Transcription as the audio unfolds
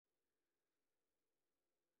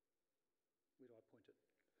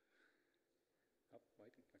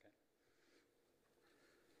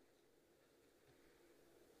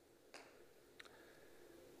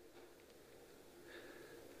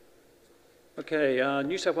waiting. Okay,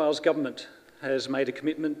 New South Wales Government has made a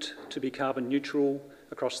commitment to be carbon neutral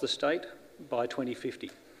across the state by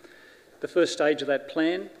 2050. The first stage of that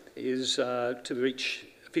plan is to reach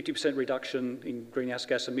a 50% reduction in greenhouse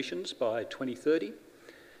gas emissions by 2030,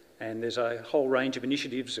 and there's a whole range of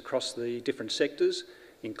initiatives across the different sectors,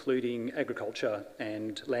 including agriculture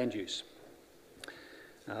and land use.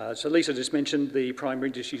 So Lisa just mentioned the Primary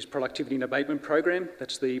Industries Productivity and Abatement Program.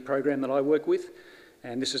 That's the program that I work with,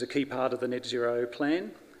 and this is a key part of the Net Zero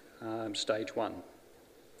plan, stage 1.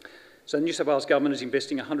 So the New South Wales Government is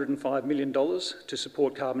investing $105 million to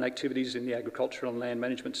support carbon activities in the agricultural and land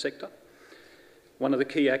management sector. One of the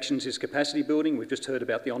key actions is capacity building. We've just heard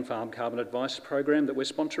about the on-farm carbon advice program that we're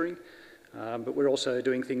sponsoring, but we're also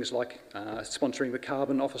doing things like sponsoring the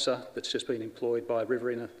carbon officer that's just been employed by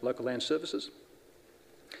Riverina Local Land Services.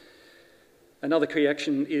 Another key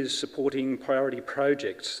action is supporting priority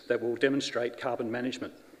projects that will demonstrate carbon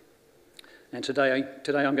management. And today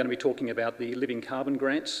I'm going to be talking about the Living Carbon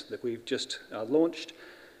grants that we've just launched,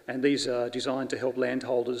 and these are designed to help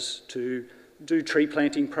landholders to do tree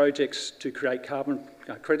planting projects to create carbon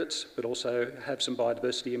credits, but also have some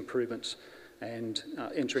biodiversity improvements and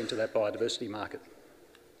enter into that biodiversity market.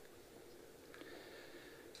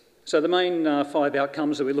 So the main 5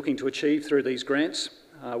 outcomes that we're looking to achieve through these grants.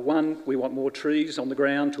 1, we want more trees on the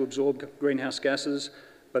ground to absorb greenhouse gases,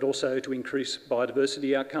 but also to increase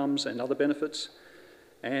biodiversity outcomes and other benefits.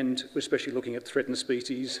 And we're especially looking at threatened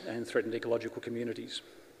species and threatened ecological communities.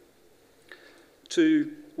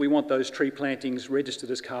 2, we want those tree plantings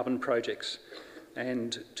registered as carbon projects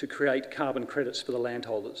and to create carbon credits for the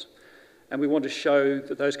landholders. And we want to show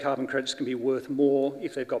that those carbon credits can be worth more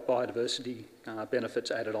if they've got biodiversity benefits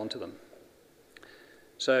added onto them.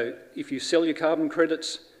 So if you sell your carbon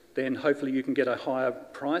credits, then hopefully you can get a higher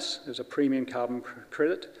price as a premium carbon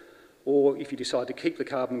credit, or if you decide to keep the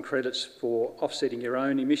carbon credits for offsetting your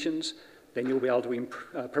own emissions, then you'll be able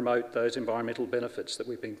to promote those environmental benefits that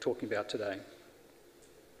we've been talking about today.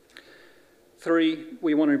 3,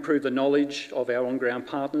 we want to improve the knowledge of our on-ground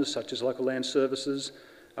partners, such as local land services,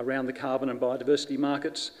 around the carbon and biodiversity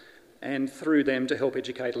markets, and through them to help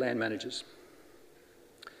educate land managers.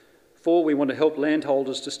 4, we want to help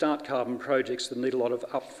landholders to start carbon projects that need a lot of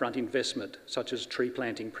upfront investment, such as tree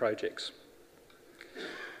planting projects.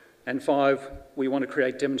 And 5, we want to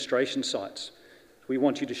create demonstration sites. We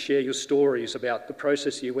want you to share your stories about the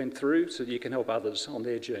process you went through so that you can help others on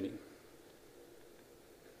their journey.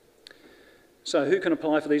 So who can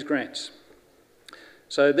apply for these grants?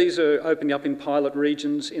 So these are opening up in pilot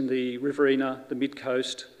regions in the Riverina, the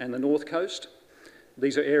Mid-Coast and the North Coast.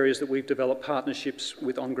 These are areas that we've developed partnerships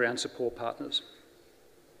with on-ground support partners.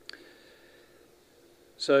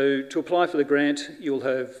 So to apply for the grant,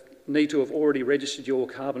 you'll need to have already registered your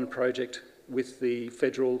carbon project with the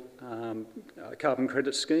Federal Carbon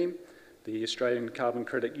Credit Scheme, the Australian Carbon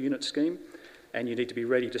Credit Unit Scheme, and you need to be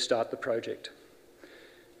ready to start the project.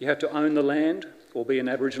 You have to own the land or be an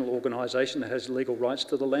Aboriginal organisation that has legal rights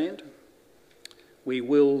to the land. We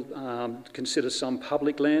will consider some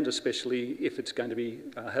public land, especially if it's going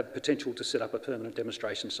to have potential to set up a permanent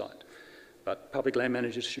demonstration site. But public land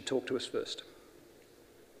managers should talk to us first.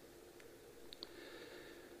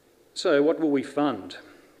 So what will we fund?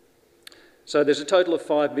 So there's a total of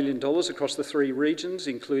 $5 million across the 3 regions,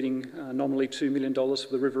 including nominally $2 million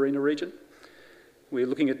for the Riverina region. We're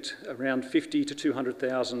looking at around $50,000 to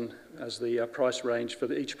 $200,000 as the price range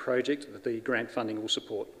for each project that the grant funding will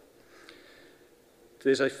support.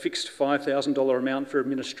 There's a fixed $5,000 amount for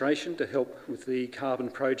administration to help with the carbon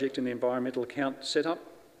project and the environmental account setup.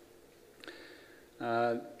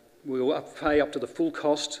 We'll pay up to the full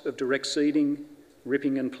cost of direct seeding,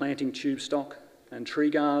 ripping and planting tube stock and tree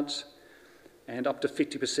guards, and up to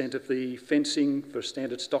 50% of the fencing for a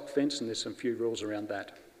standard stock fence, and there's some few rules around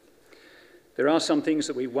that. There are some things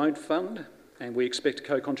that we won't fund, and we expect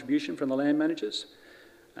co-contribution from the land managers.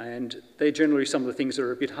 And they're generally some of the things that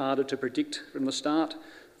are a bit harder to predict from the start.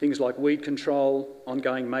 Things like weed control,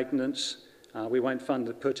 ongoing maintenance. We won't fund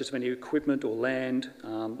the purchase of any equipment or land,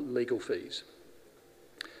 legal fees.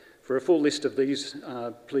 For a full list of these,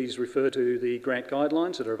 please refer to the grant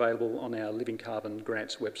guidelines that are available on our Living Carbon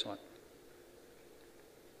Grants website.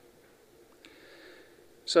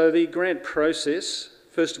 So the grant process,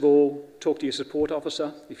 first of all, talk to your support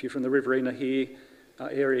officer. If you're from the Riverina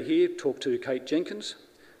area here, talk to Kate Jenkins.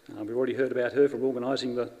 We've already heard about her from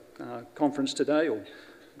organising the conference today, or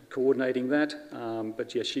coordinating that,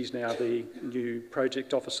 but yes, she's now the new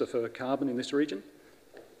project officer for carbon in this region.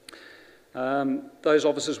 Those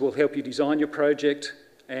officers will help you design your project,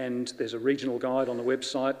 and there's a regional guide on the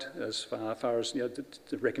website as far as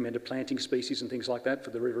the recommended planting species and things like that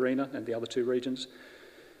for the Riverina and the other two regions.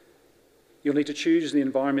 You'll need to choose the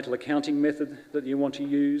environmental accounting method that you want to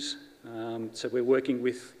use. So we're working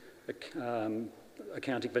with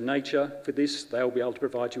Accounting for Nature for this. They'll be able to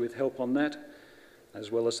provide you with help on that,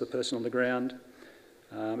 as well as the person on the ground.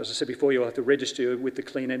 As I said before, you'll have to register with the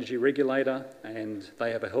Clean Energy Regulator, and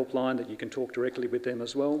they have a helpline that you can talk directly with them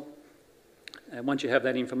as well. And once you have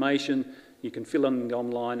that information, you can fill in the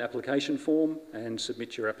online application form and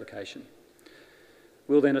submit your application.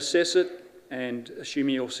 We'll then assess it, and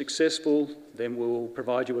assuming you're successful, then we'll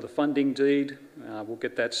provide you with a funding deed. We'll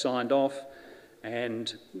get that signed off,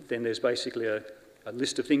 and then there's basically a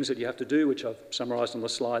list of things that you have to do, which I've summarised on the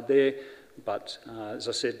slide there. But as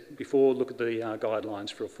I said before, look at the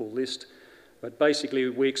guidelines for a full list. But basically,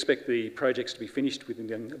 we expect the projects to be finished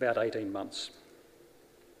within about 18 months.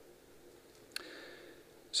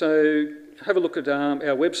 So have a look at our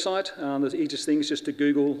website. The easiest thing is just to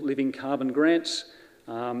Google Living Carbon Grants.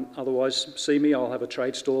 Otherwise, see me. I'll have a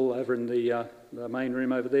trade stall over in the main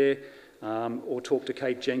room over there, or talk to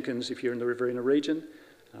Kate Jenkins if you're in the Riverina region.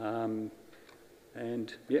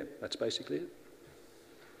 And yeah, that's basically it.